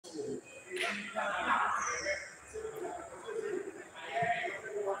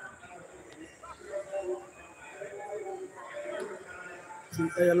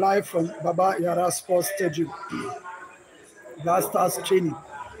Live from Baba Yara Sports Stadium. Last Stars training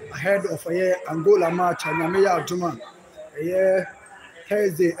ahead of a Angola match and Yamea Juma. A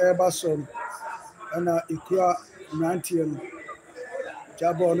Thursday Airbason and Ikura 90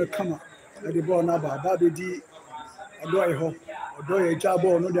 Jabo no Kama. The ball number Baby Adoy Odoy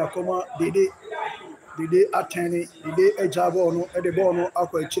Jabo no the Akoma Dede Atani Dede Ejabo no Edebono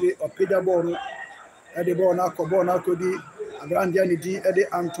Aquachiri or Pidabono Edebona Kobona Kodi Agrandiani D Ede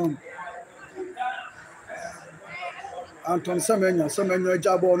Anton Semenya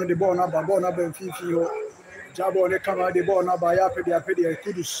Jabo no the Bona Babona Benfifi Jabo ne Kama de Bona Bayapedia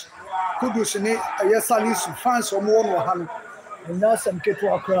Kudus ne Yesalis fans or more Han and Nasam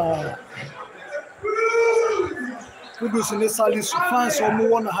Ketuakra. Kudus ne Salis fans or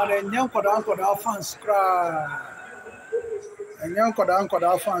more Han and Yankoda fans cry. And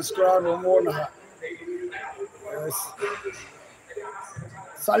Yankoda fans cry no more. Yes.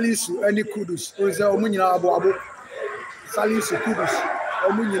 Salisu any Kudus, or is a Munina Abu Salisu Kudus,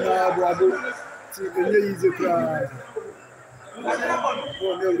 or Munina Abu easy cry.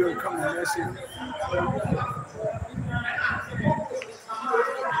 Oh, no, you come on, let's see.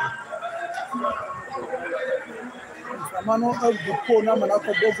 Mano of the poor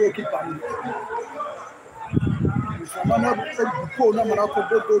Namanako Bogo keeper. Mano of the poor Namanako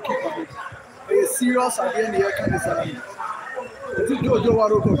Bogo keeper. A serious again here can be Jojo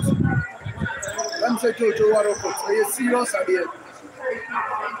Warokot. I'm saying Jojo Warokot. A serious again.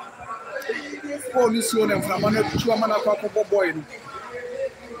 Police and from Chuamana boy.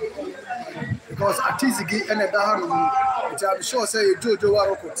 Because Atizigi and a Dahan, which I'm sure say Jojo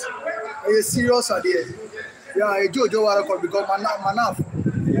Warokot. A serious idea. Yeah, a Jojo Warokot because Manaf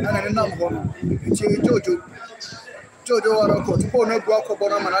and a number. It's a Jojo Warokot. Oh, no, Guaco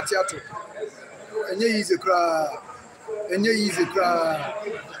Bona Manatiato. And ye easy cry. And ye easy cry.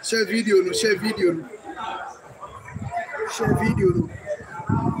 Share video.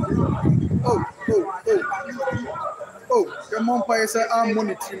 Oh, the Mompire say I'm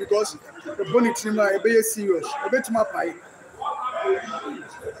monitoring because the monitoring might be serious. A bit my pie.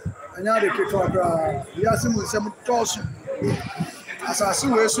 And now the Kitora, we are some toss as I see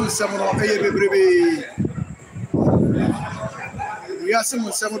some of a baby. We are some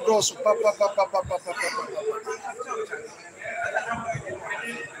doors. Papa.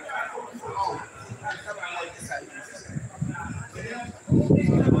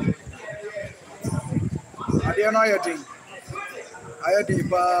 I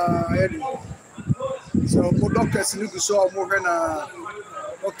so more doctors need to show more than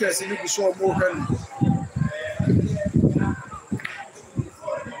doctors need to show more than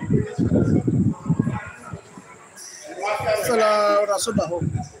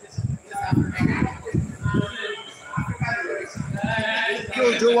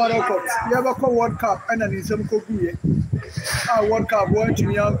Jojo Warokot, you ever call World Cup and then in some Kobe. World Cup, one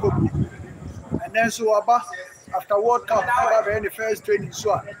to young Kobe. And then so after World Cup, I have the first training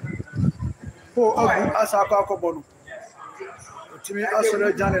so. Oh, as a Kakobono. To me, as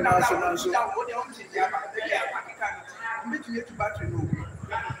a Jan and as so.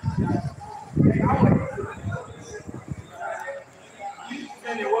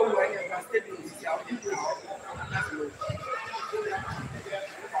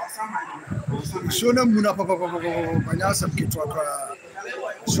 Sona Muna Papa Panyasa Kitwaka.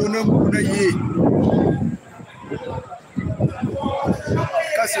 Sona Muna ye.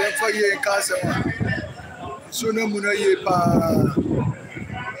 Kasi for ye Casa. Sona Muna ye pa.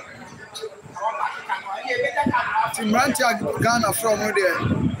 Timrantia Ghana from there.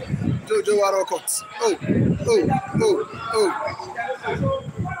 Jojo Warokot. Oh.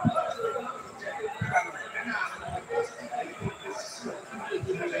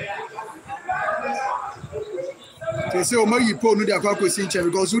 They say, "Oh, my phone no dey akwa kwesi nche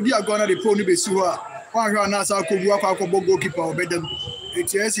because we dey agona the phone be su ha. Wan hwa na sa kogu akwa bogo keeper obedem.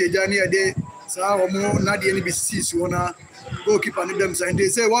 ETS eja na dey sa omo na dey ni be su na goalkeeper ni dem say they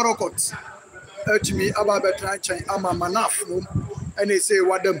say Warokot. Me about better chen ama manaf mum and they say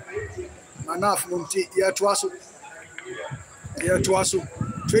wadam manaf mum ti ya to aso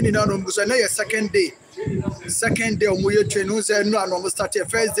training na no mbuso na your second day omo ye training say no and almost start your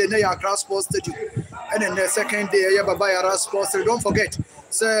first day na your Accra Sports Stadium. And then the second day, Baba Yara Sports. Don't forget,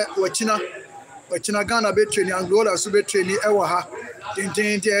 say Wachina Ghana be training, Angola so be training. Ewaha,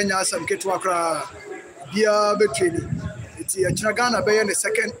 Tintin some Ketwakra, Bia be training. It's Wachina Ghana be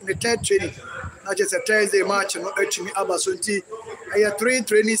the third training. Not just a Thursday match, not actually Abasunti. 3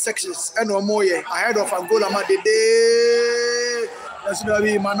 training sections and no more ahead of Angola ma the day. That's gonna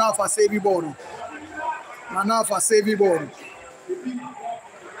be Mana for saving ball. Mana for saving ball.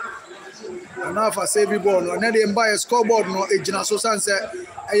 Mana for saving ball. And then they buy a scoreboard no ejina so san say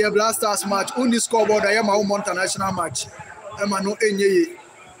a Blasters match. Only scoreboard I am a international match. Emma no enye.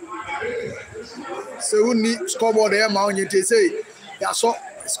 So only scoreboard I am a say. Ya so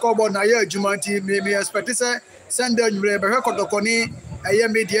scoreboard na ye adwumanti me expect say send the record kotokoni aye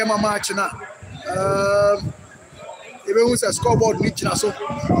media match na ebe hu say scoreboard ni gyina so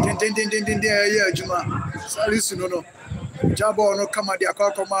din aye adwuma salisu no jabo no kama dia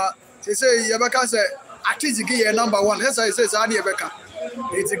kwakoma say ye beka say atizigi ye number 1 say say na ye beka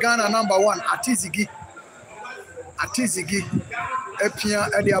it's Ghana number 1 atizigi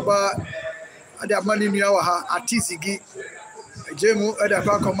epia ade aba ni nua wa ha atizigi Jemu ede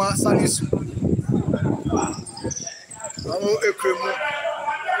kwakoma salisu ekremu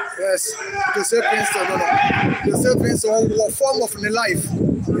yes the same principle no the same principle form of the life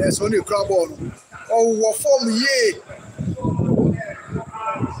yes only crab ball or form ye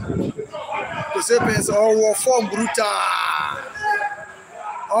the same principle or form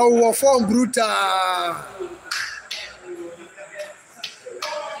brutal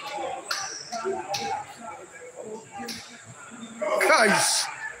guys.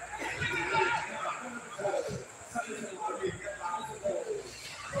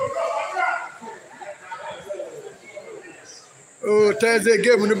 Oh, Thursday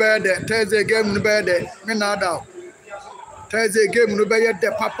game no bad there. Me nada. Thursday game no bad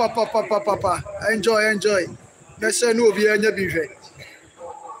there. Papa. Enjoy. Let's say no be anya bi.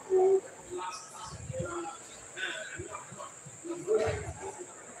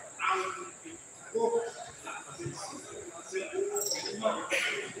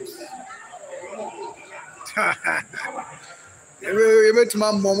 Every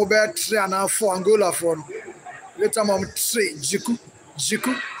time mom be 3 and 4 Angola for no. Every time mom 3 jiku.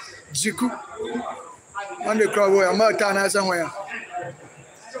 And the crowd boy am out na somewhere.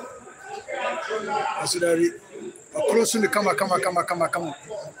 Asidari. Close to come.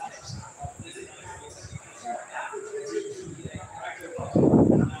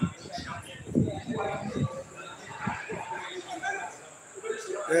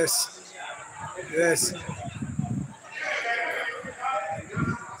 Yes.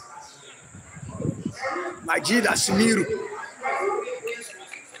 Majid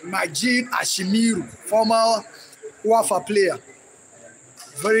Ashimiru, former Wafa player,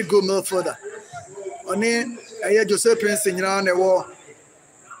 very good midfielder. Oni aye Joseph Prince nyina na wo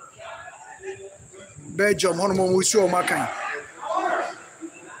Belgium hono mo wusi o makan.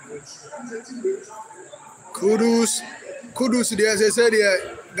 Kudus there say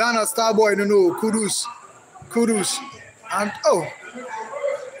the Ghana star boy no Kudus and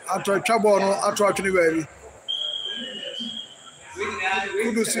after trouble no after actually baby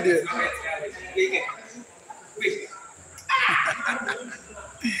Kudus there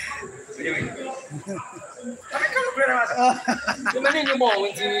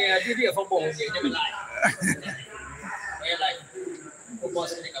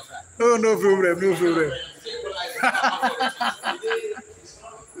oh no problem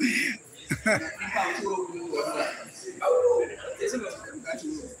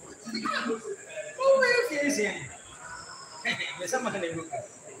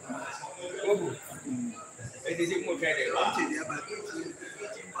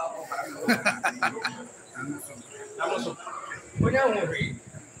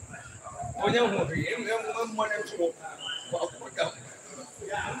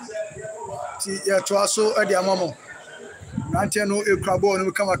ya twaso ade amamo nante no ekrabo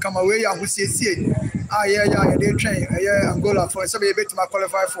no kama we ya husiesie ya dey train Angola for say be betima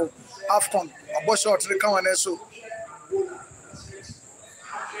qualify for AFCON abo short le kan na so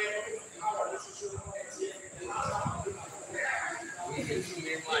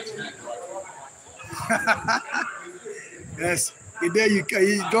yes there you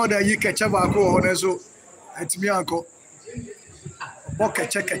go there you catch up ako na so atimi anko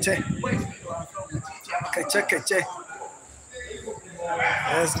keche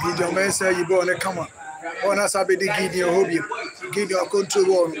yes Gideon man say you go on come on as I be the Gideon hobby Gideon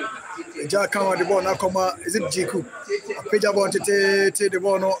control one ja come on the ball na come is it Jiku peja ball tete the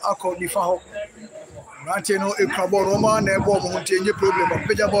ball no akọ bi fa ho rantie no ekrabo Roma na ebo mo ntie problem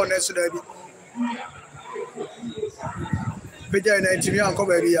peja ball na so da bi peja na ntimi anko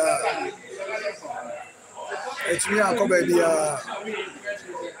ba bi ya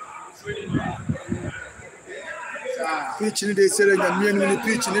pitch ni dey say na me ni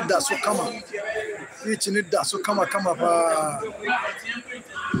pitch ni da so kama Which need that so come pa.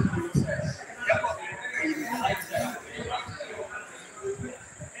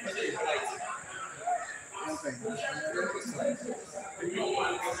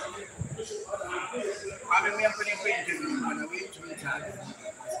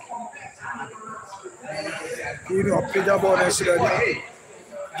 You know, Peter Bonner said,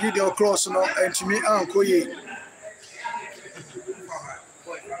 give your cross now and to me, Uncle Ye.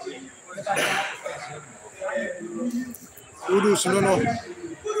 Kudus, no.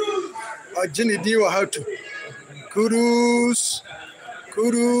 Jenny Dio how to. Kudus.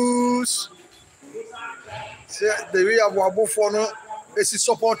 Say the way of Wabu for no, is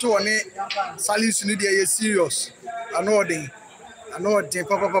support to any Salis need a serious. I know they.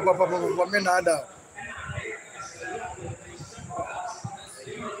 Papa, Menada.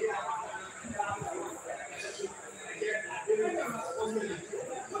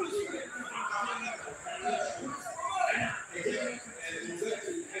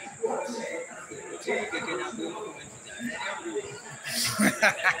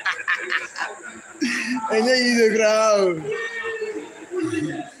 And then you the ground.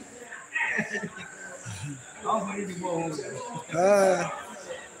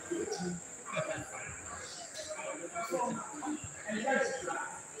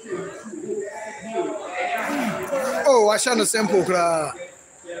 Oh, I shall simple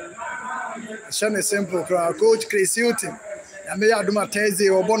crowd. Coach Chris Hilton. I may have my Thursday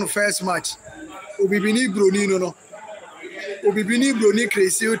or born first match. Obibini Bruni no. Obibini Bruni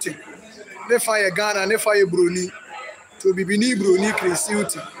Chris Hilton. They fire Ghana, they fire Bruni. To Obibini Bruni Chris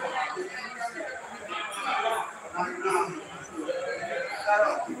Hilton.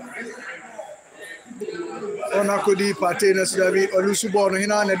 Onakodi Patenas David or Lusuborn,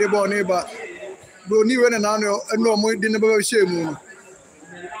 Hina, and the born neighbor. Bruni went and no more didn't have shame.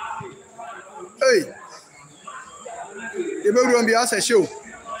 Hey, the baby won't be asked a show.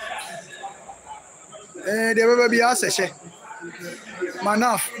 And there will be asked a share.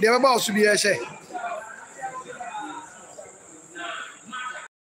 Manaf, they're about to be a share.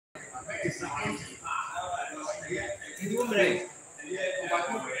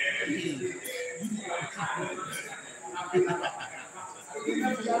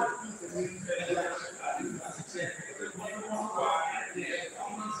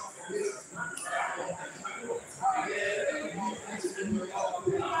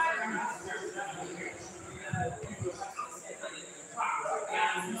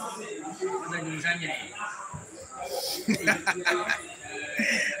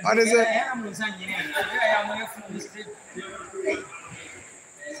 What is it?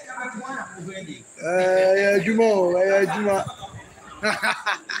 Juma.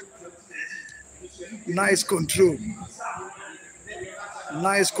 Nice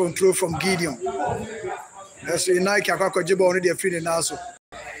control from Gideon. That's a Nike Akakojiba already a feeling also.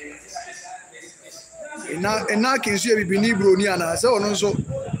 And now can see a Bini Bruniana, so on so.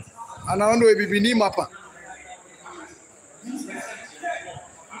 And I don't know if Bini Mappa.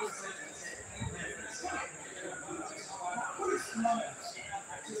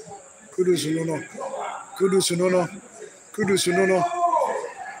 Kudus no.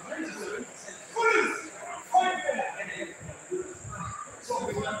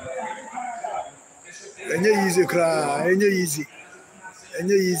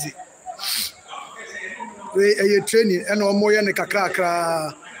 Easy. We training and no more than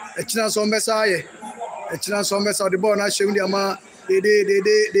kakra. A chance on Messiah. A chance on Messiah. The ball I show the ama. They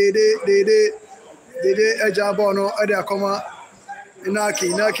a jabono. Ada koma. Naki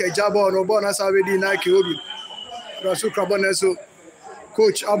jabono. Bona savedi Nike obi. Rasu kraboneso.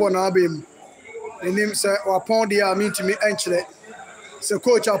 Coach Abonabim. The name say upon the mean to me enchile. So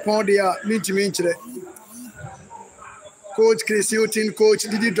coach upon the mean to me enchile. Coach Chris Hilton, Coach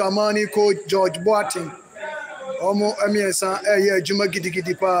Didi Dramani, Coach George Boatin. Omo emiensa eye adwuma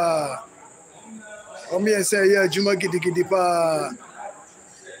gidigidi pa. Omiensa eye adwuma gidigidi pa.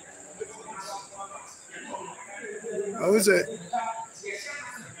 I was it.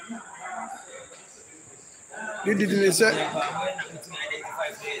 Did say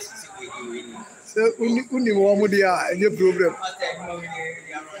so uni mo mo dia any problem.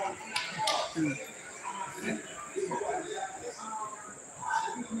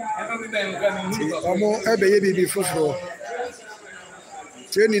 Omo ebeye bibi fufuro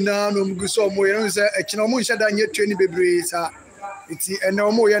training na no mguso omo ye no say ekina omo nhada nye training bebre sa iti ene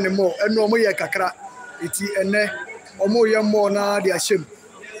omo ye ne mo ene omo ye kakra iti ene omo ye mo na de ahyem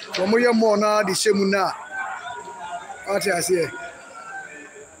omo ye mo na de hyem na ati ase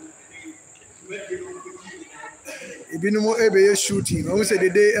Ebinom ebe shooting. I say the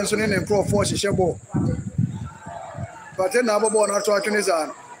day enso ne nkrofo hyehyɛ ball. But na abobɔ na to atwene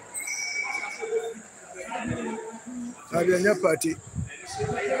za. Abia party.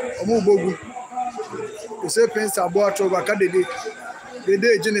 Omo bogu. You say Prince Abo atro baka dede. Dede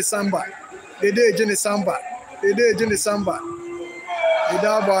ejine samba. Dede ejine samba. Dede ejine samba. Dede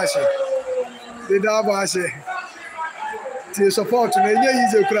abashe. Dede abashe. Ti support na enye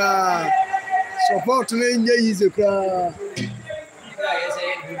yize kra. Support na enye yize kra.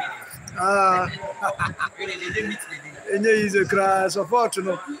 Enye yize kra support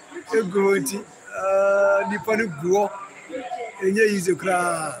no egu nti nipa no guo enye yize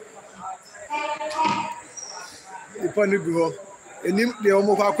kra. Nipa no guo enim de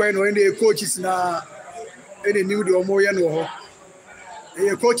omo kwakwan no ene coaches na ene nim de omo ye no ho.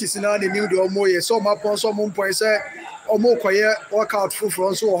 E coaches na ne nim de omo ye so ma pon so mo mpon se omo koye workout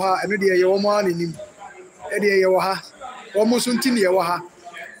fufuro nso ho ha eno de ye omo anenim. E de ye wo ha. Omo so nti ne ye wo ha.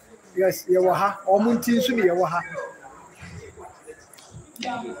 Yes, ye wo ha. Omo nti nso ne ye wo ha.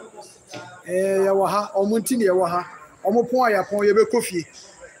 Ye wo ha. Omo nti ne ye wo ha. Omo pon a ya pon ye be kofie.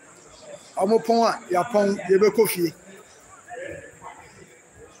 Omo pon a ya pon ye be kofie.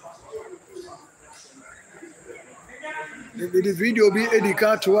 The video be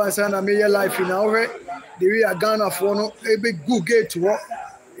educate to us and I may life in our the way a Ghana for no a big good gate to work.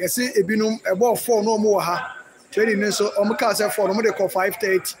 You see, a binum about 4 no more ha. Training so Omaka for no more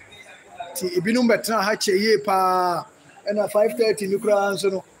 5:30. The binum betra hatch a year pa and a 5:30 nuclear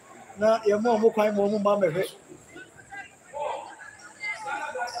so now your mom will climb more mamma.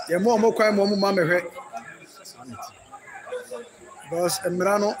 Your mom will climb more mamma. Boss and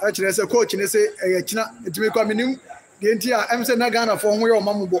Mirano actually as a coach and they say a china it will come in. The entire I'm saying Nagana for your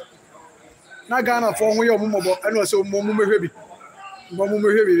mammo. Nagana for your mummo, and also Momu heavy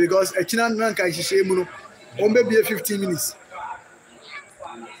because a Chinan Nanka is shame or maybe 15 minutes.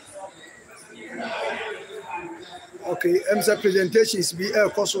 Okay, MSA presentations be air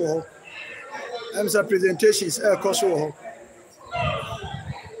Kosovo. MSA presentations air Kosovo.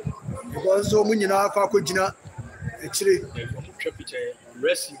 Because so many now Kakujina actually.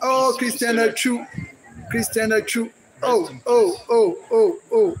 Oh, Christiana True. Oh.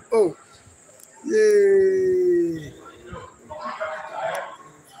 Yay.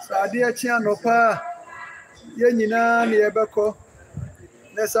 Sadia Chiano pa. Yenina ni ebeko.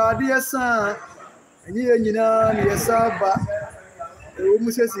 Na sadia sa. Enyi yenina ni esaba.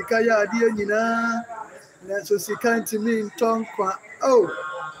 Ewu se sika ya ade nyina. Na so sika ntimi ntonkwa. Oh,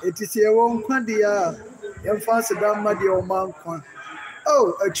 etisi e won kwa dia. Yemfa sedam ma de o mankwa.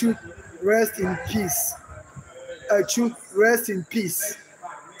 Oh, achu rest in peace. Achu rest in peace.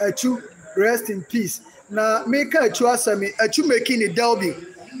 Achu rest in peace. Na make achu asami achu making it derby.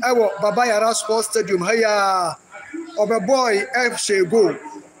 Ewo Baba Yara Sports Stadium. Hiya. Obeboy FC goal.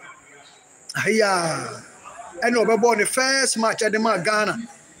 Hiya. And Obeboy the first match at the Ghana.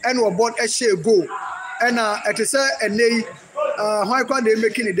 And Obeboy FC goal. And it is a nay. Why can't they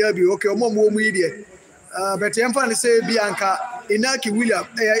making it derby? Okay, omo media. But I'm trying to say Bianca Inaki William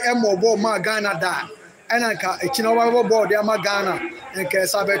Mo ma Ghana da. And Anka Chinawa board Yama Ghana and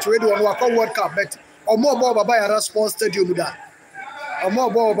Kesabet Radio on Waka World Cup, but or more Baba Yara Sports Stadium da. Or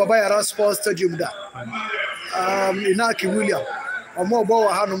more Baba Yara Sports Stadium da. Inaki William or more Boa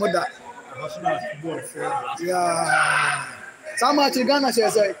Hanumoda. Yeah. Some much Ghana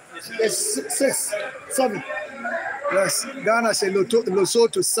says 6, 7. Yes, Ghana say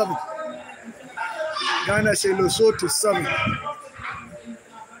Lesotho 7. Ghana say Lesotho 7.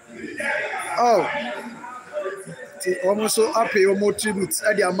 Oh. Almost so happy or tributes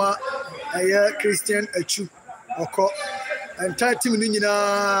at the Ama Christian Achu Oko and 30 minutes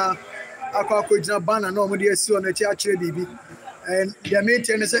Aqua Banner normally see on the church baby and the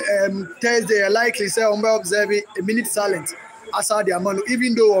meeting is Thursday likely say on observing a minute silence aside the amount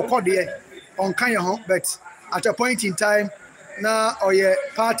even though or on Kanya but at a point in time now or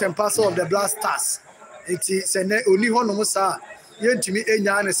part and parcel of the Blasters it is only one almost yet to me a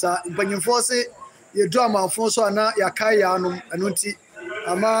yanisa but you force it. Ye drama fonso ana yakai yanum enunti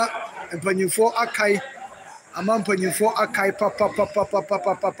ama mpanyimfo akai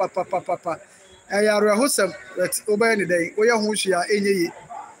papa Yara hosem that obey any day we hu hia enye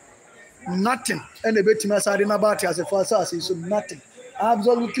nothing and the betima sade na about as a first so nothing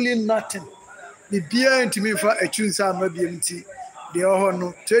absolutely nothing the beer ntimi fa atwunsa ma biemti de ho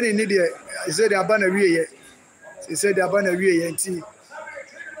no training ni de say the abana wiye say the abana wiye nti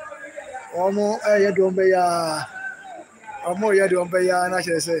Omo yedom ya na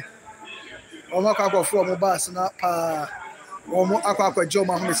chese omo akwa from bus na pa omo akwa jo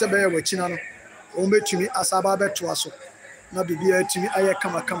ma hu se be ye wachina no ometumi asaba beto aso na bibia tumi aye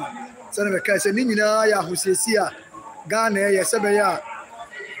kama se na beka se ni nyina ya ahosiesi a Ghana ye se be ya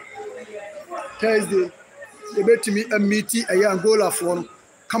Thursday e betumi amiti aye Angola fo no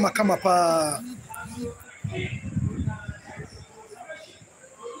kama pa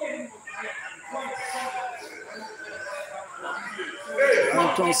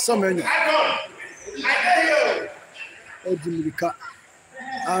Anton Semenyo Odimirika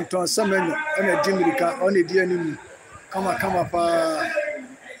Anton Semenyo ena Dimirika one di animu kama pa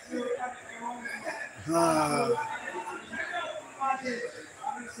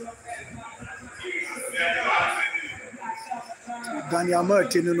Daniel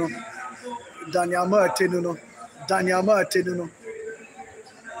Martin no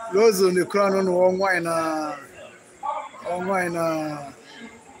Rozo ne kura no wonwan na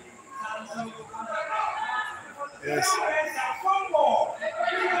yes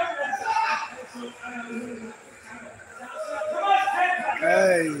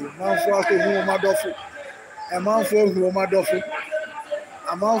hey manfo akohu madofo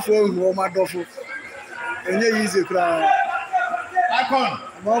amanfo hu madofo enye yize kura icon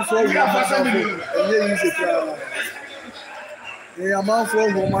amanfo hu madofo enye yize kura amanfo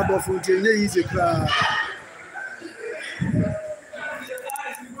hu madofo enye yize kura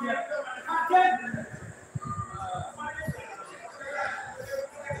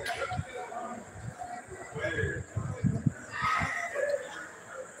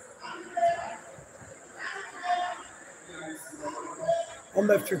on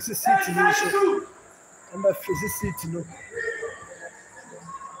the fixed seat no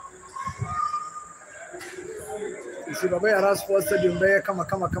see baba Yara Sports Stadium be kama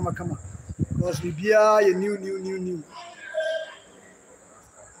because bibia ye new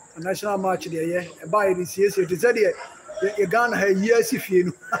a national match there yeah e buy this year so said ye Ghana ha year fie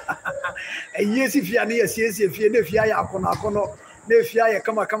no a year fie na ye fie na fie ya akono na fie ya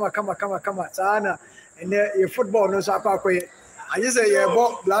kama sana and ye football no so akwakoye I just say yeah,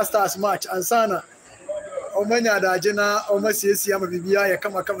 Blasters match and sana. Omanya daje na omasiesie ama bibia ye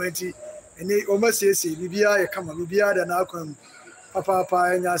kama nti ene omasiesie bibia ye kama bibia da na akwam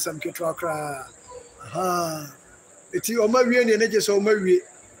papa enya asam ketwa kra eti omawie ne je so omawie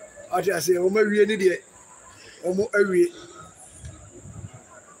ati ase omawie ne de omo awie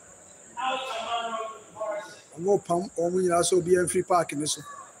omo pam omo nyina so bi en free park ne so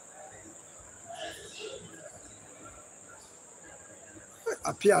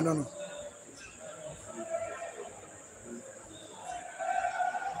apia no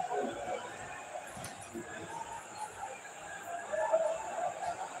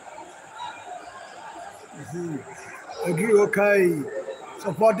agree okay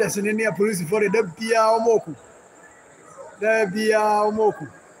supporters in the police for the bia omoku the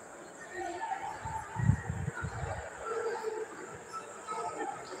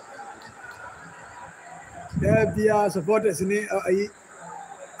bia supporters in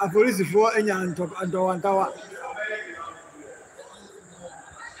a police for enya antowantawa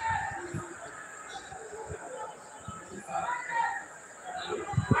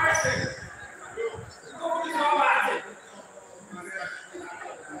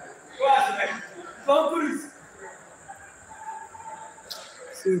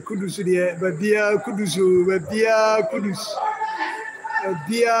Kudusu dia babia kudusu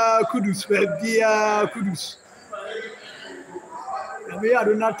me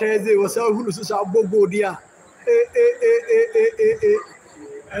ado na teze wo sa hunu so sa bogo dia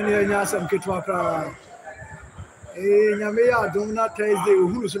ene nya sam ketwa kra nya me ado na teze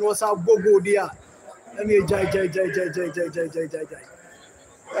hunu so no sa bogo dia ene jai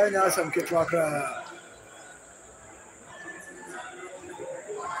enya sam ketwa kra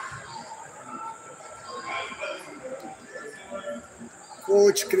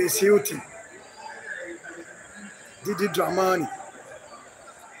Coach Cresciuti, Didi Dramani,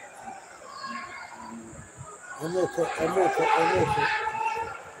 Omoko.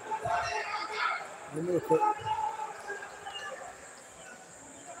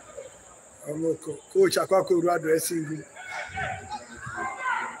 Coach Akwako Rua dressing room.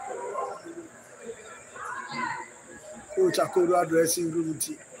 Coach Akwako dressing room.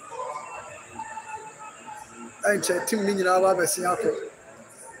 And team ni nyina ba besi akọ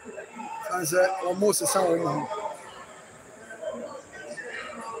fanse almost san wo mu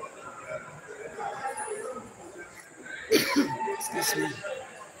excuse me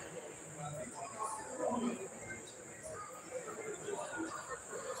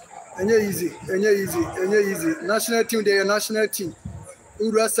enye easy national team dey national team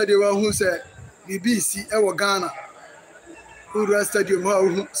Uru stadium wa hu se BBC e wo Ghana Uru stadium wa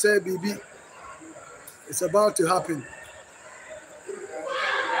hu se BB It's about to happen.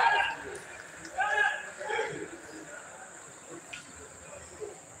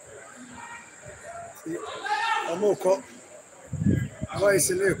 Omoko. Why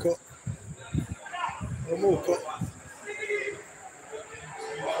is it Omoko?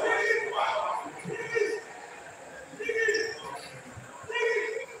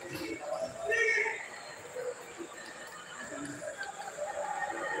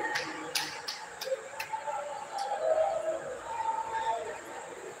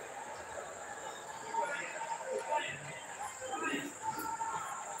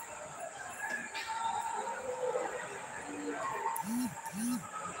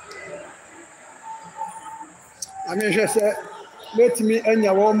 I mean, just let me and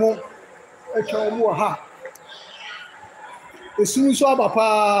your woman a child more ha. A soon so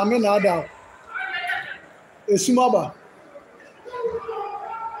papa, menada. A sumaba.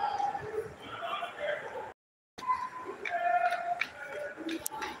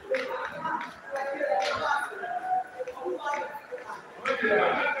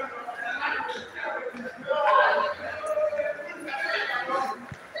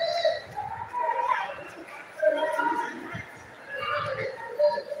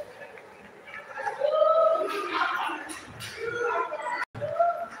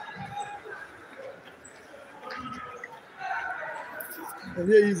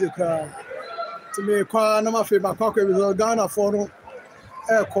 Very easy crowd. To me, quite no matter my pocket with Ghana for no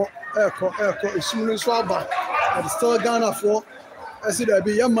echo. It's soon swabba. But still Ghana for. I said, I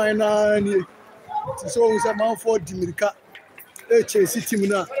be your mind. It's always a man for Dimirica. City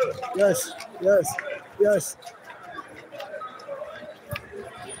Muna. Yes.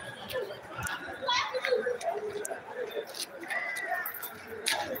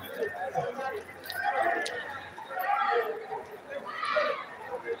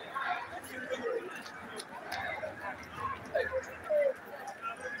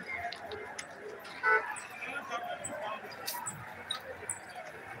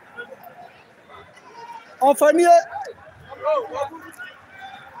 Enfant,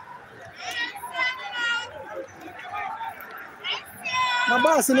 my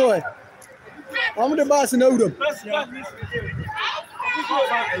boss, no way. I'm the boss in Odom.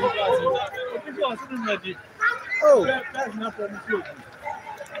 Oh, that's not for me.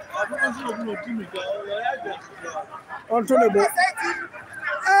 Untrainable.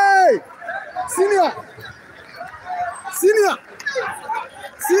 Hey, senior.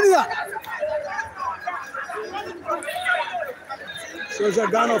 So it's a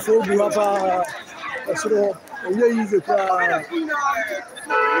Ghana for you have a sort of easy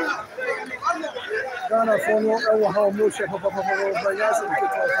Ghana for no how much of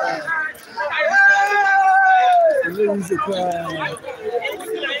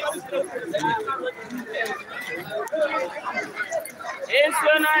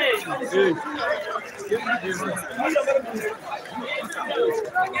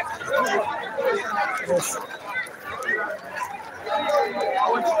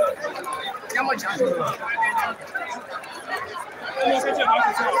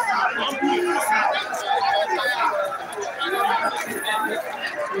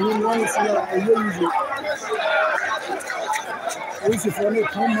easy Esse foi no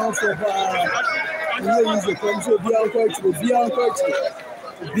comando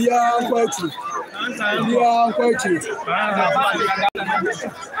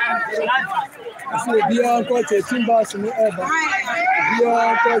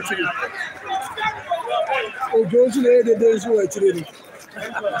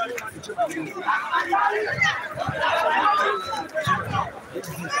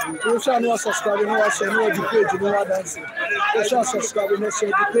Deixa no subscribe no channel de page no Dance. Deixa subscribe no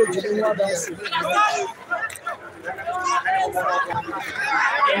seu page no Dance.